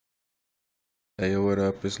Hey, what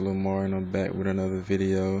up? It's Lamar and I'm back with another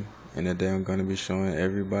video. And today I'm going to be showing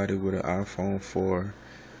everybody with an iPhone 4,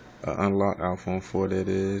 an unlocked iPhone 4 that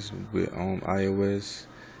is, with iOS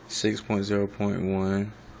 6.0.1,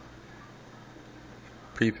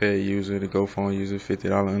 prepaid user, the Gophone user,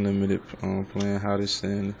 $50 unlimited plan, how to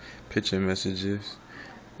send picture messages.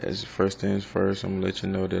 As first things first, I'm going to let you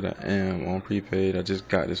know that I am on prepaid. I just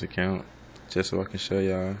got this account just so I can show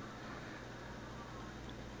y'all.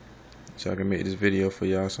 So I can make this video for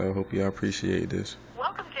y'all, so I hope y'all appreciate this.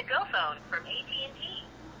 Welcome to Gophone from AT&T.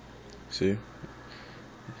 See?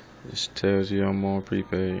 It tells you I'm on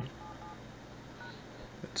prepaid.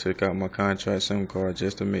 I took out my contract SIM card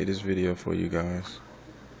just to make this video for you guys.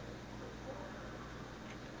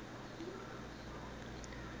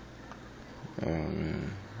 Oh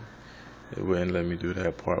man, it wouldn't let me do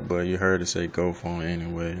that part, but you heard it say Gophone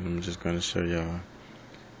anyway. I'm just gonna show y'all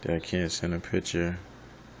that I can't send a picture.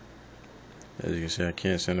 As you can see, I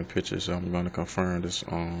can't send a picture, so I'm gonna confirm this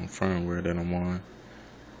firmware that I'm on.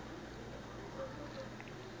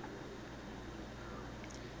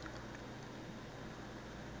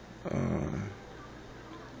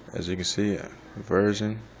 As you can see,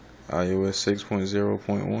 version iOS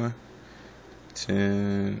 6.0.1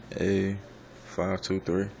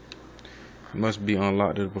 10A523. It must be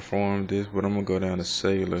unlocked to perform this, but I'm gonna go down to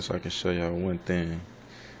cellular so I can show y'all one thing.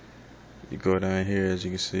 You go down here, as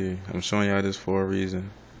you can see, I'm showing y'all this for a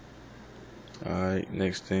reason. Alright,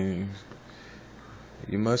 next thing,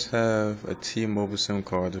 you must have a T-Mobile SIM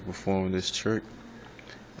card to perform this trick.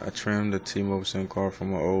 I trimmed the T-Mobile SIM card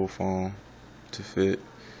from my old phone to fit.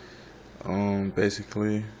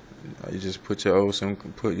 Basically, you just put your old SIM,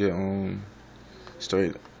 put your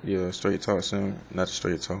straight talk SIM, not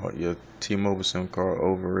straight talk, your T-Mobile SIM card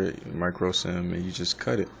over it, micro SIM, and you just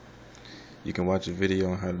cut it. You can watch a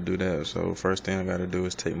video on how to do that. So first thing I gotta do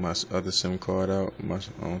is take my other SIM card out, my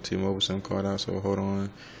T-Mobile SIM card out. So hold on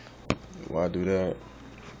while I do that.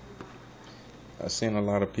 I've seen a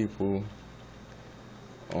lot of people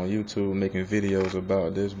on YouTube making videos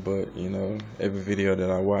about this, but you know, every video that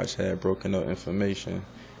I watched had broken up information.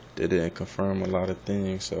 They didn't confirm a lot of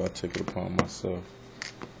things, so I took it upon myself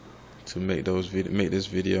to make this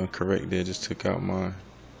video correct. I just took out my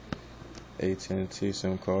AT&T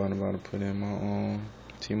SIM card and I'm about to put in my own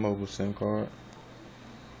T-Mobile SIM card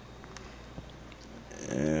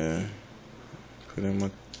and put in my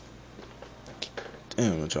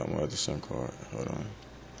I dropped my other SIM card. Hold on.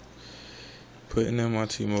 Putting in my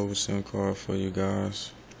T-Mobile SIM card for you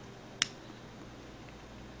guys.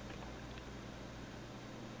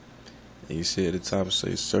 And you see at the top it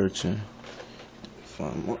says searching.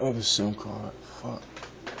 Find my other SIM card. Fuck.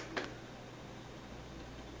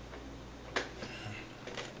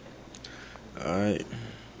 Alright.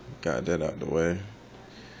 Got that out the way.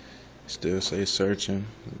 Still say searching.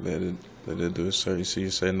 Let it do a search. You see,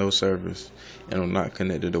 you say no service, and I'm not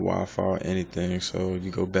connected to Wi-Fi or anything. So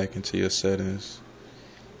you go back into your settings.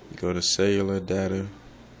 You go to cellular data.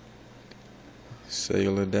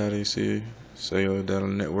 You see, cellular data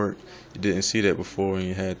network. You didn't see that before when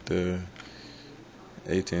you had the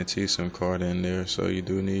AT&T SIM card in there. So you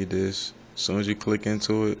do need this. As soon as you click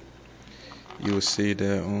into it, you will see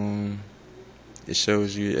that it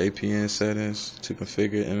shows you APN settings to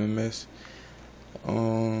configure MMS.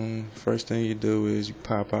 First thing you do is you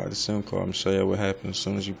pop out the SIM card. I'm gonna show you what happens as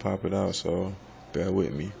soon as you pop it out, so bear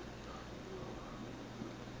with me.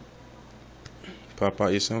 Pop out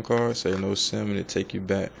your SIM card, say no SIM, and it take you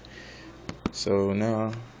back. So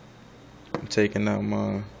now I'm taking out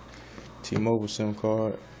my T-Mobile SIM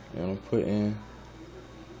card and I'm putting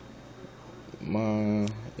my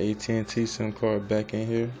AT&T SIM card back in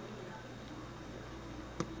here.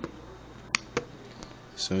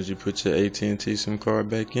 As soon as you put your AT&T SIM card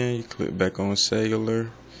back in, you click back on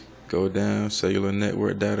cellular, go down, cellular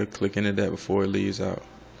network data, click into that before it leaves out.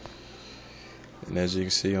 And as you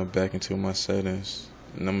can see, I'm back into my settings.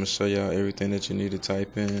 And I'm going to show y'all everything that you need to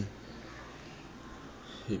type in.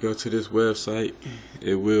 You go to this website,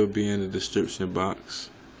 it will be in the description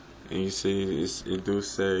box. And you see, it do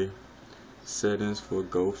say settings for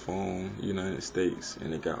Gophone United States.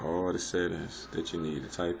 And it got all the settings that you need to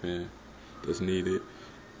type in that's needed.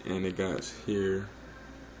 And it got here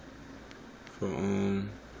for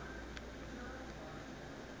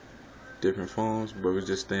different phones, but we're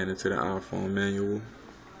just staying into the iPhone manual.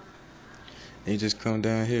 And you just come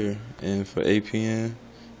down here, and for APN,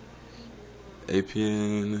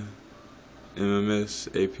 MMS,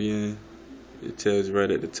 APN, it tells you right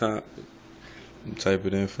at the top. I'm type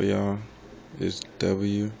it in for y'all. It's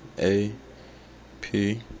WAP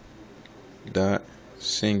dot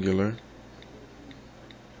singular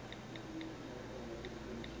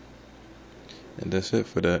And that's it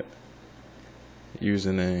for that.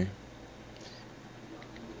 Username,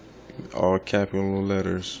 all capital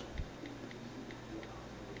letters.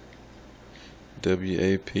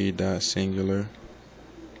 WAP dot singular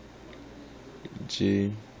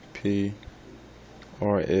GPRS.com.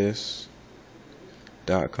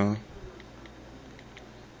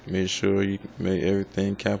 Make sure you make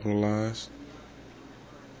everything capitalized.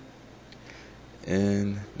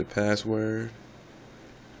 And the password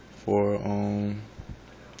for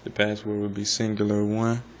the password would be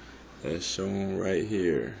singular1. That's shown right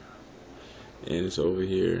here. And it's over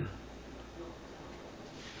here.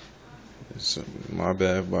 It's my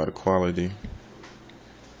bad about the quality.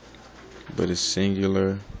 But it's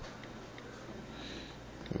singular.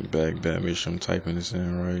 Back, make sure I'm typing this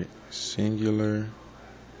in right. Singular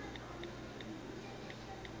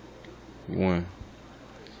 1.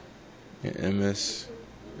 And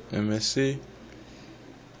MSC.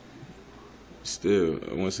 Still,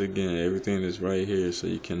 once again, everything is right here, so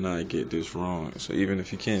you cannot get this wrong. So even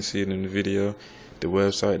if you can't see it in the video, the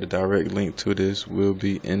website, the direct link to this will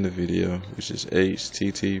be in the video, which is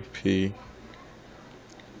http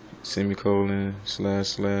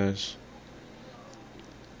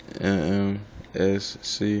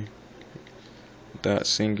 //mmsc dot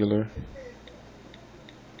singular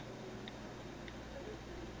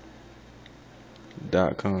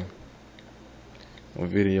 .com. A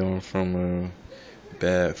video from a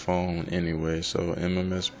bad phone anyway, so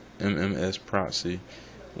MMS proxy.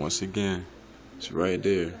 Once again, it's right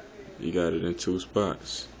there. You got it in 2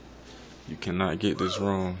 spots. You cannot get this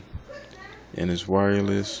wrong. And it's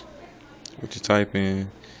wireless. What you type in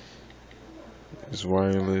is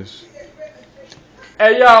wireless.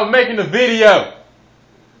 Hey y'all, making a video.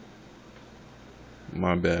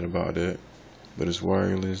 My bad about that. But it's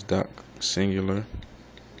wireless dot singular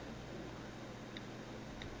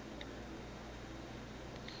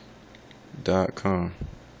 .com.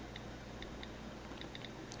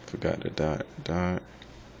 Forgot the dot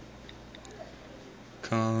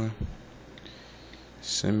com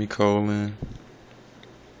semicolon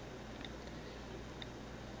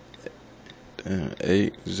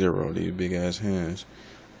 80. These big ass hands.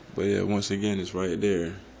 But yeah, once again, it's right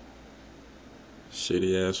there.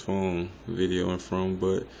 Shitty ass phone, video and from,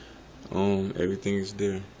 but everything is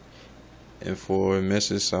there. And for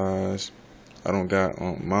message size, I don't got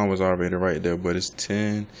mine was already right there, but it's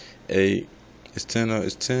 10.8. It's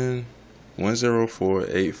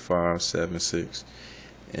 10.104.8576.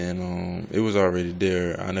 And it was already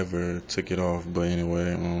there. I never took it off, but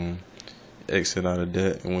anyway, exit out of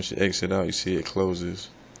that, and once you exit out, you see it closes.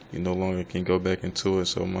 You no longer can go back into it,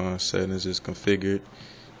 so my settings is configured.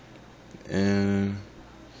 And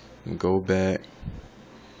go back,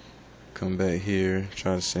 come back here,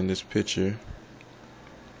 try to send this picture.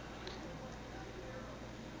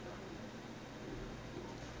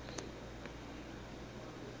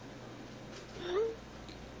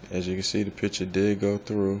 As you can see, the picture did go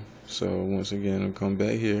through. So once again, I'll come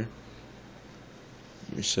back here.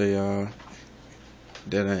 Let me show y'all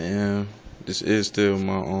that I am. This is still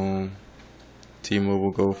my own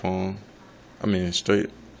T-Mobile Gophone. I mean, straight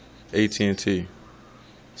AT&T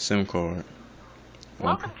SIM card.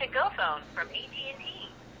 Welcome to Gophone from AT&T.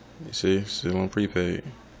 You see, still on prepaid.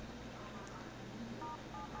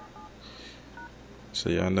 So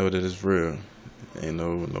y'all know that it's real. Ain't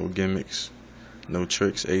no gimmicks, no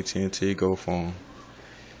tricks. AT&T Gophone.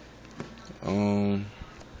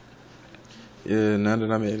 Yeah, now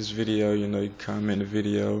that I made this video, you can comment the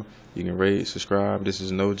video, you can rate, subscribe. This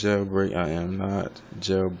is no jailbreak. I am not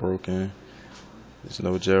jailbroken. There's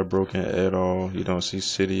no jailbroken at all. You don't see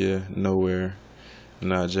Cydia nowhere. I'm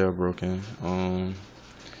not jailbroken.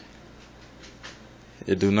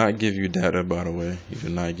 It do not give you data, by the way. You do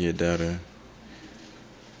not get data.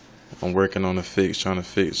 I'm working on a fix, trying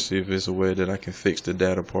to see if there's a way that I can fix the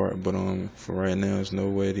data part. But for right now, there's no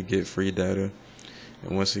way to get free data.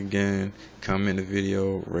 And once again, comment the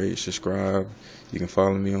video, rate, subscribe. You can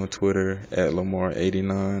follow me on Twitter at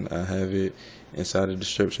Lamar89. I have it inside the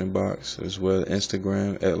description box, as well as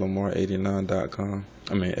Instagram at Lamar89.com.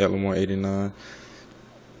 At Lamar89.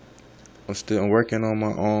 I'm working on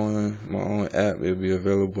my own app. It'll be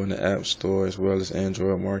available in the App Store as well as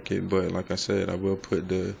Android Market. But like I said, I will put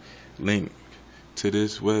the link to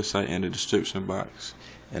this website in the description box.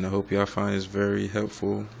 And I hope y'all find this very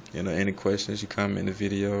helpful. Any questions, you comment in the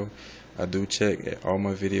video. I do check all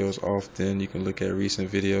my videos often. You can look at recent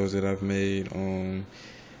videos that I've made.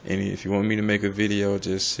 If you want me to make a video,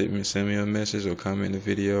 just send me a message or comment in the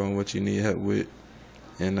video on what you need help with,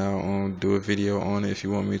 and I'll do a video on it if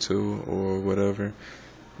you want me to or whatever.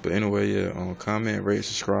 But anyway, yeah, comment, rate,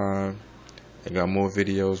 subscribe. They got more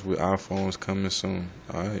videos with iPhones coming soon.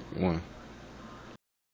 Alright, one.